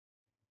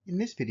In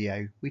this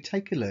video, we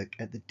take a look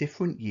at the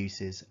different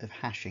uses of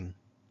hashing.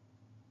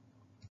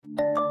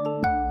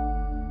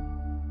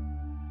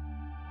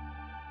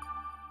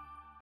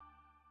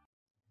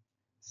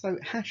 So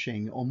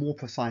hashing, or more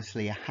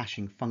precisely a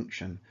hashing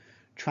function,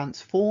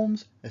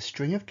 transforms a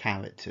string of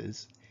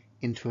characters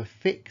into a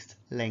fixed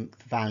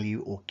length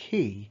value or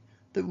key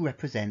that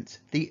represents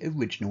the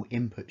original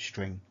input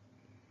string.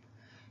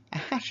 A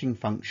hashing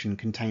function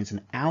contains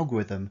an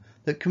algorithm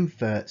that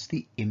converts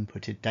the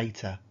inputted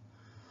data.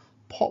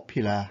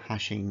 Popular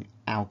hashing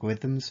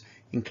algorithms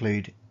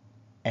include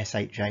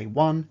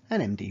SHA1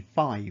 and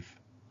MD5.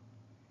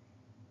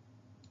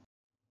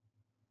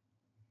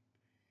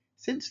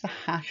 Since the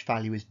hash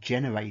value is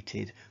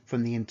generated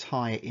from the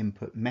entire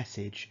input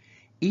message,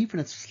 even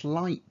a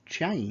slight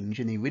change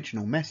in the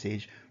original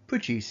message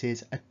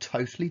produces a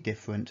totally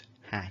different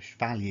hash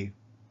value.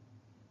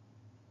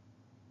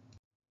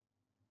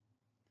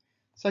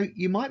 So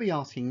you might be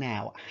asking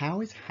now,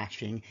 how is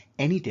hashing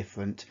any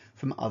different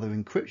from other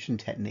encryption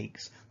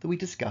techniques that we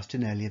discussed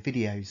in earlier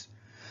videos?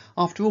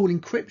 After all,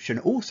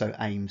 encryption also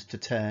aims to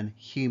turn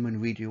human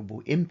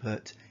readable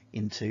input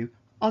into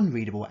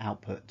unreadable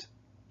output.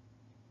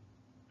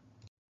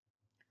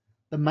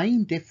 The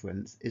main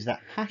difference is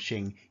that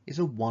hashing is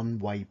a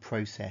one-way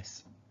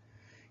process.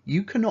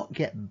 You cannot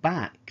get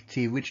back to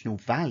the original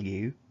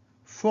value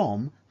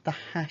from the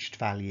hashed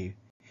value,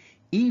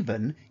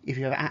 even if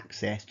you have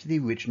access to the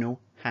original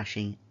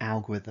hashing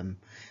algorithm,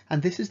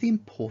 and this is the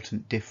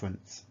important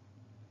difference.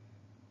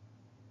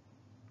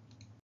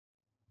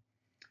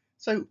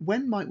 So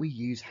when might we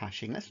use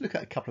hashing? Let's look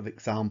at a couple of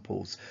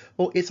examples.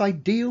 Well, it's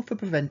ideal for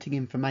preventing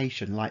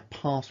information like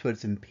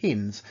passwords and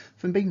PINs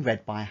from being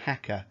read by a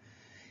hacker.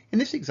 In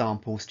this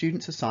example,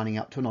 students are signing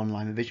up to an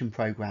online revision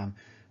program.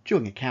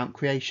 During account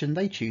creation,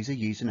 they choose a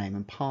username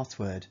and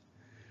password.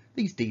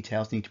 These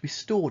details need to be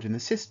stored in the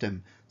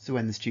system, so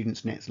when the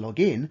students next log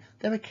in,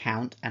 their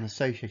account and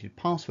associated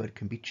password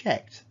can be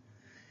checked.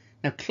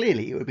 Now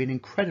clearly it would be an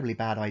incredibly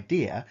bad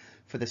idea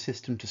for the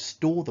system to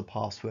store the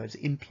passwords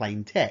in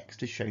plain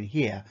text as shown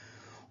here,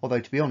 although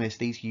to be honest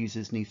these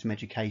users need some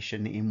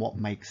education in what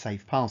makes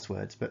safe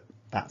passwords, but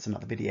that's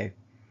another video.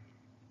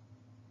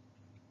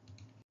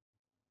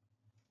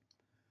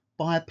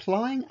 By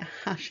applying a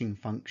hashing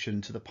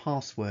function to the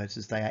passwords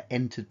as they are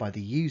entered by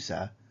the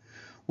user,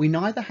 we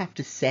neither have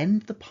to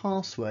send the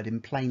password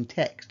in plain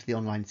text to the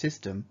online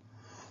system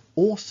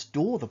or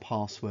store the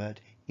password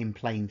in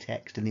plain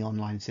text in the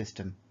online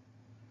system.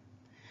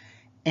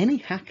 Any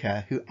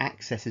hacker who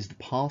accesses the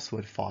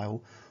password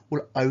file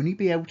will only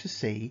be able to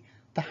see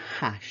the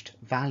hashed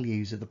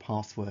values of the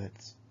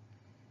passwords.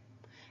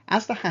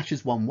 As the hash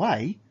is one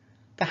way,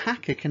 the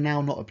hacker can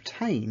now not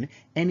obtain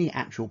any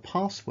actual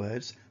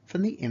passwords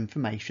from the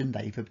information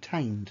they've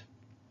obtained.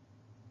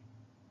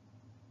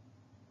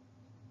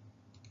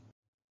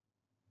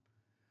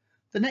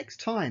 The next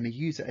time a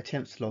user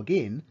attempts to log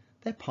in,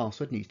 their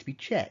password needs to be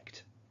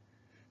checked.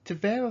 To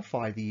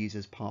verify the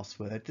user's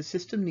password, the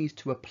system needs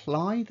to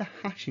apply the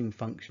hashing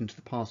function to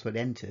the password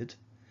entered,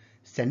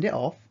 send it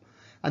off,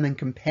 and then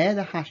compare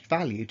the hashed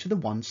value to the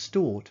one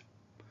stored.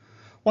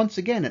 Once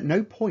again, at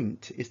no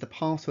point is the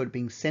password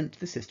being sent to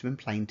the system in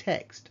plain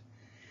text.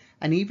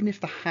 And even if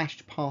the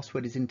hashed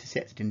password is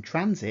intercepted in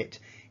transit,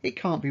 it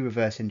can't be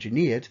reverse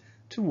engineered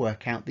to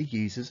work out the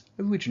user's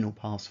original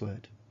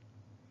password.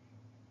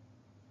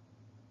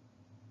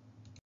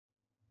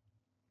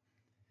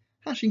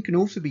 Hashing can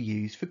also be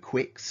used for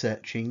quick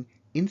searching,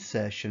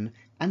 insertion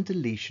and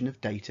deletion of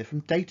data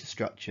from data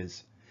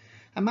structures.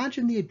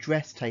 Imagine the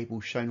address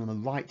table shown on the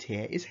right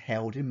here is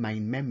held in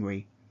main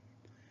memory.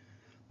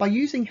 By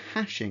using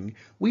hashing,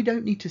 we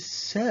don't need to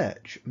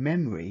search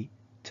memory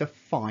to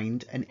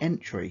find an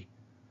entry.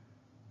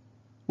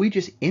 We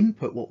just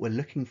input what we're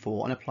looking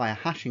for and apply a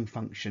hashing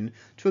function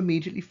to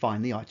immediately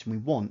find the item we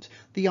want.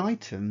 The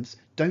items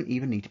don't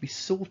even need to be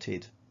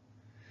sorted.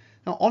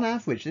 Now, on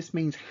average, this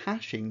means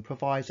hashing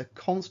provides a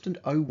constant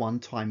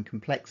O1 time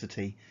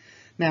complexity.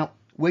 Now,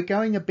 we're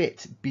going a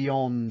bit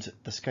beyond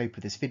the scope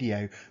of this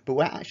video, but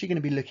we're actually going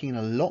to be looking in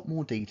a lot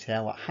more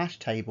detail at hash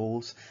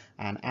tables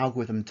and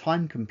algorithm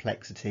time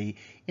complexity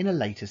in a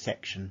later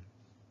section.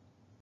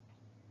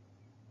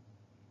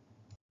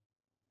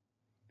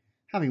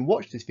 Having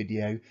watched this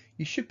video,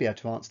 you should be able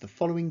to answer the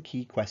following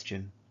key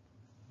question.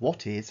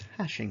 What is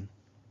hashing?